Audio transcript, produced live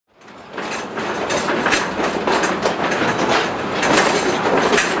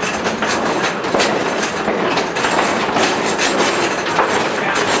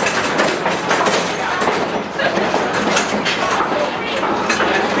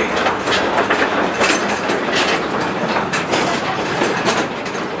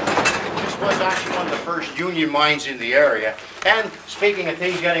union mines in the area. And speaking of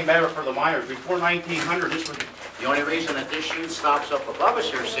things getting better for the miners, before 1900, this was the only reason that this chute stops up above us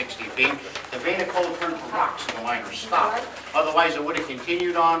here 60 feet. The vein of coal turned to rocks and the miners stopped. Otherwise, it would have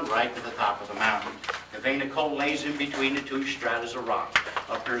continued on right to the top of the mountain. The vein of coal lays in between the two stratas of rock.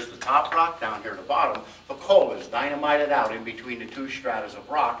 Up here's the top rock, down here the bottom. The coal is dynamited out in between the two stratas of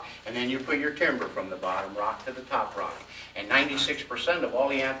rock, and then you put your timber from the bottom rock to the top rock. And 96% of all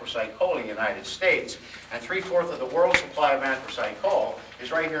the anthracite coal in the United States, and 3/4 of the world's supply of anthracite coal,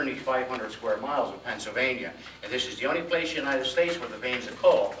 is right here in these 500 square miles of Pennsylvania. And this is the only place in the United States where the veins of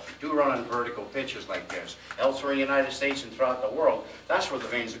coal do run on vertical pitches like this. Elsewhere in the United States and throughout the world, that's where the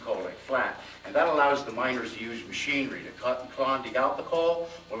veins of coal lay flat. And that allows the miners to use machinery to cut and claw and dig out the coal.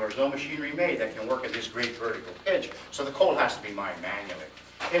 Well, there's no machinery made that can work at this great vertical pitch, so the coal has to be mined manually.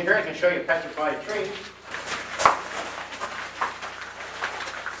 In here I can show you a petrified tree.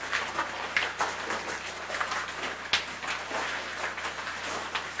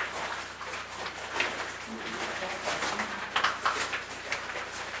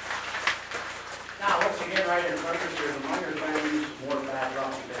 Now, once again, right in front of us here, the miners are going to use more bad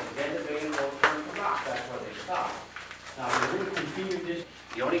rock because then the vein will turn to rock. That's where they stop. Now, we would have continued this.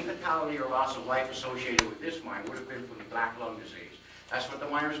 The only fatality or loss of life associated with this mine would have been from the black lung disease. That's what the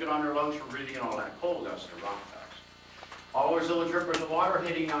miners get on their lungs for breathing in all that coal dust and rock dust. All those little drippers of water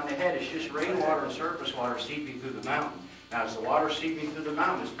hitting on the head is just rainwater and surface water seeping through the mountain. Now, as the water seeping through the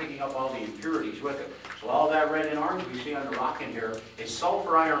mountain is picking up all the impurities with it. So all that red and orange we see on the rock in here is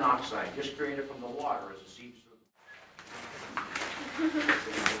sulfur iron oxide, just created from the water as it seeps through.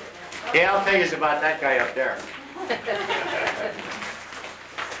 Yeah, I'll tell you about that guy up there.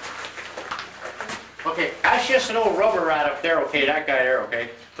 Okay, that's just an old rubber rat up there, okay, that guy there,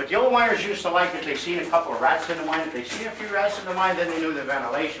 okay? But the old miners used to like that they seen a couple of rats in the mine. If they seen a few rats in the mine, then they knew the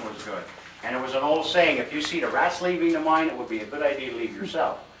ventilation was good. And it was an old saying, if you see the rats leaving the mine, it would be a good idea to leave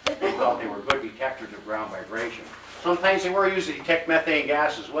yourself. They thought they were good detectors of ground vibration. Sometimes they were used to detect methane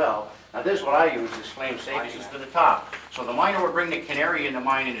gas as well. Now this is what I use, this flame safety to the top. So the miner would bring the canary in the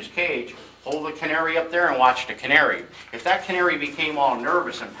mine in his cage, hold the canary up there and watch the canary. If that canary became all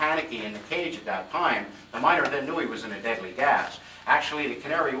nervous and panicky in the cage at that time, the miner then knew he was in a deadly gas. Actually, the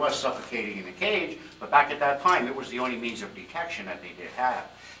canary was suffocating in the cage, but back at that time, it was the only means of detection that they did have.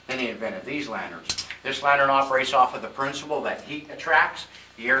 Then they invented these lanterns. This lantern operates off of the principle that heat attracts.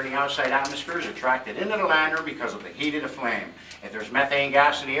 The air in the outside atmosphere is attracted into the lantern because of the heat of the flame. If there's methane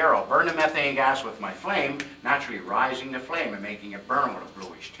gas in the air, I'll burn the methane gas with my flame, naturally rising the flame and making it burn with a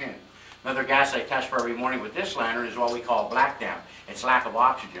bluish tint. Another gas I test for every morning with this lantern is what we call black damp. It's lack of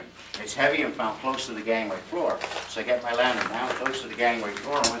oxygen. It's heavy and found close to the gangway floor. So I get my lantern down close to the gangway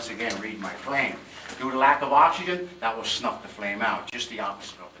floor and once again read my flame. Due to lack of oxygen, that will snuff the flame out, just the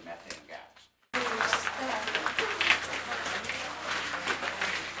opposite of the methane gas.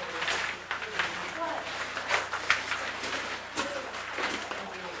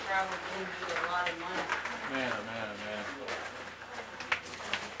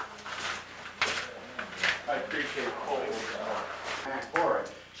 I appreciate coal. For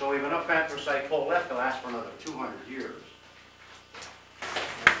it. So we have enough anthracite coal left to last for another 200 years.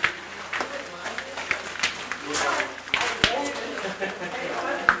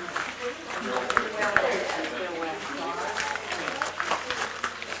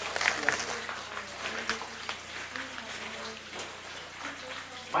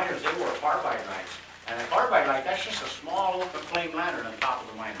 Miners, they wore carbide lights. And a carbide light, that's just a small open flame lantern on top of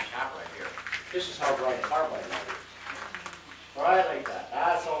the miner's hat right here. This is how bright a carbide light is. Right like that.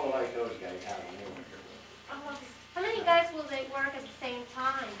 That's all the light those guys have on here. How many guys will they work at the same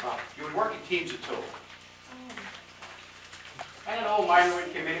time? You would work in teams of two. And an old miner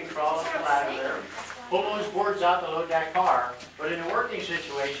would come in and crawl up the ladder there, pull those boards out to load that car. But in a working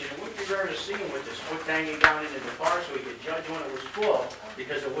situation, it would be rare to see him with his foot hanging down into the car so he could judge when it was full,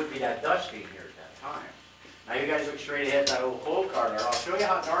 because it would be that dusty in here at that time. Now you guys look straight ahead at that old coal car there. I'll show you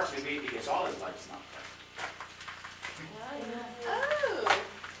how dark it would be if he gets all his lights knocked out.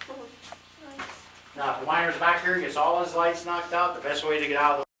 Now, if the miner's back here and gets all his lights knocked out, the best way to get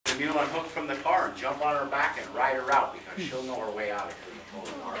out of the mule unhook from the car and jump on her back and ride her out because she'll know her way out of here.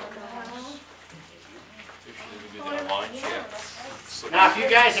 Now, if you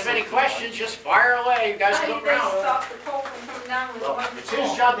guys have any questions, just fire away. You guys look around. Stop the coal from coming down with Well, it's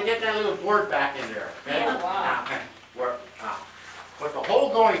his job to get that little board back in there. Okay? Oh, wow. But the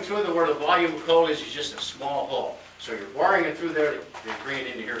hole going through where the volume of coal is just a small hole. So you're boring it through there to bring it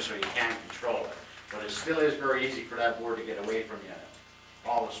into here so you can't control it. But it still is very easy for that board to get away from you.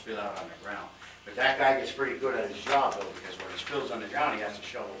 All will spill out on the ground. But that guy gets pretty good at his job though, because when he spills on the ground, he has to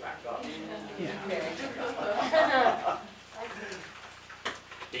shovel back up.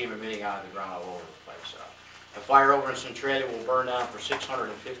 Steam emitting out of the ground all over the place. The fire over in Centralia will burn down for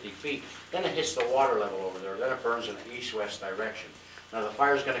 650 feet. Then it hits the water level over there. Then it burns in an east-west direction. Now the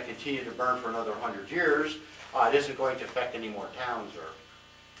fire is going to continue to burn for another 100 years. It isn't going to affect any more towns or.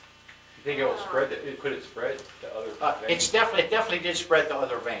 You think it will spread? Could it spread to other? It definitely did spread to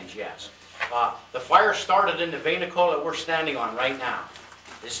other veins. Yes. The fire started in the vein of coal that we're standing on right now.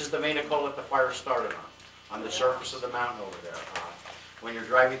 This is the vein of coal that the fire started on the surface of the mountain over there. When you're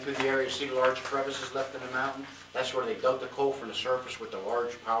driving through the area, you see large crevices left in the mountain. That's where they dug the coal from the surface with the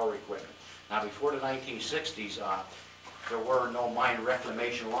large power equipment. Now, before the 1960s, there were no mine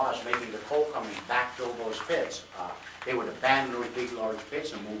reclamation laws making the coal companies backfill those pits. They would abandon those big, large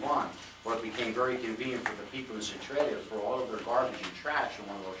pits and move on. Well, it became very convenient for the people in Centralia to throw all of their garbage and trash in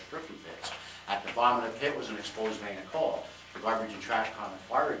one of those stripping pits. At the bottom of the pit was an exposed vein of coal. The garbage and trash caught on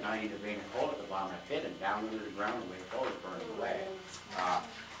fire, igniting the vein of coal at the bottom of the pit, and down into the ground, the vein of coal was burned away.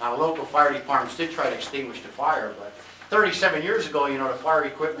 Now, the local fire departments did try to extinguish the fire, but 37 years ago, you know, the fire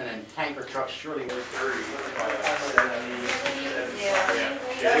equipment and tanker trucks surely were dirty.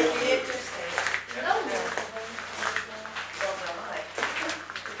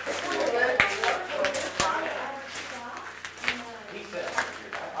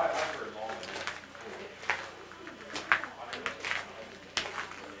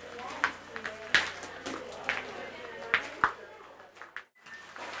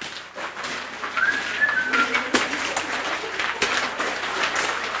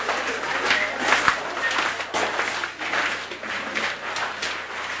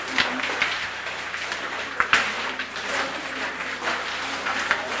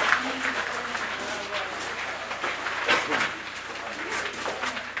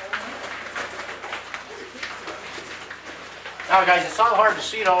 Now guys, it's all hard to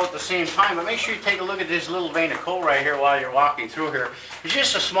see it all at the same time, but make sure you take a look at this little vein of coal right here while you're walking through here. It's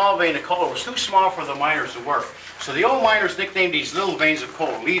just a small vein of coal. It was too small for the miners to work. So the old miners nicknamed these little veins of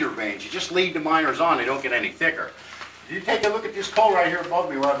coal leader veins. You just lead the miners on, they don't get any thicker. If you take a look at this coal right here above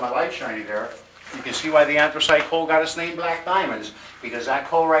me where I have my light shining there, you can see why the anthracite coal got its name Black Diamonds, because that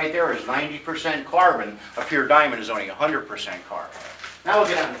coal right there is 90% carbon. A pure diamond is only 100% carbon. Now we'll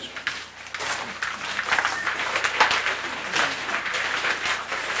get on this one.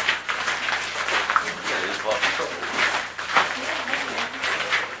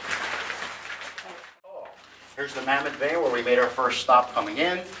 Here's the Mammoth Vein where we made our first stop coming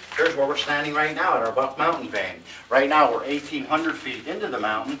in. Here's where we're standing right now at our Buck Mountain Vein. Right now we're 1,800 feet into the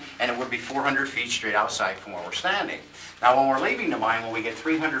mountain, and it would be 400 feet straight outside from where we're standing. Now when we're leaving the mine, when we get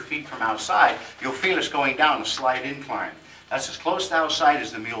 300 feet from outside, you'll feel us going down a slight incline. That's as close to outside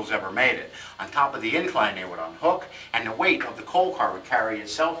as the mules ever made it. On top of the incline they would unhook, and the weight of the coal car would carry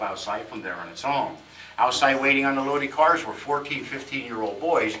itself outside from there on its own. Outside waiting on the loaded cars were 14, 15-year-old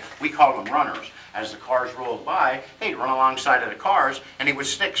boys. We called them runners. As the cars rolled by, they'd run alongside of the cars, and they would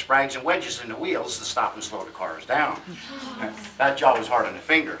stick sprags and wedges in the wheels to stop and slow the cars down. That job was hard on the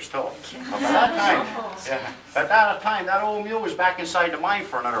fingers, too. But by that time, that old mule was back inside the mine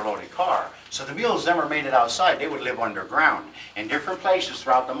for another loaded car. So the mules never made it outside. They would live underground. In different places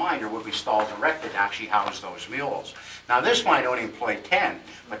throughout the mine, there would be stalls erected to actually house those mules. Now, this mine only employed 10,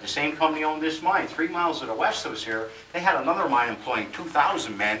 but the same company owned this mine. 3 miles to the west of us here, they had another mine employing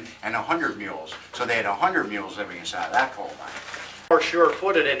 2,000 men and 100 mules. So they had 100 mules living inside of that coal mine. They were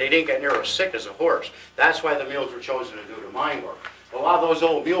sure-footed and they didn't get near as sick as a horse. That's why the mules were chosen to do the mine work. A lot of those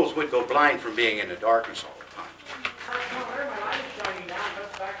old mules would go blind from being in the darkness all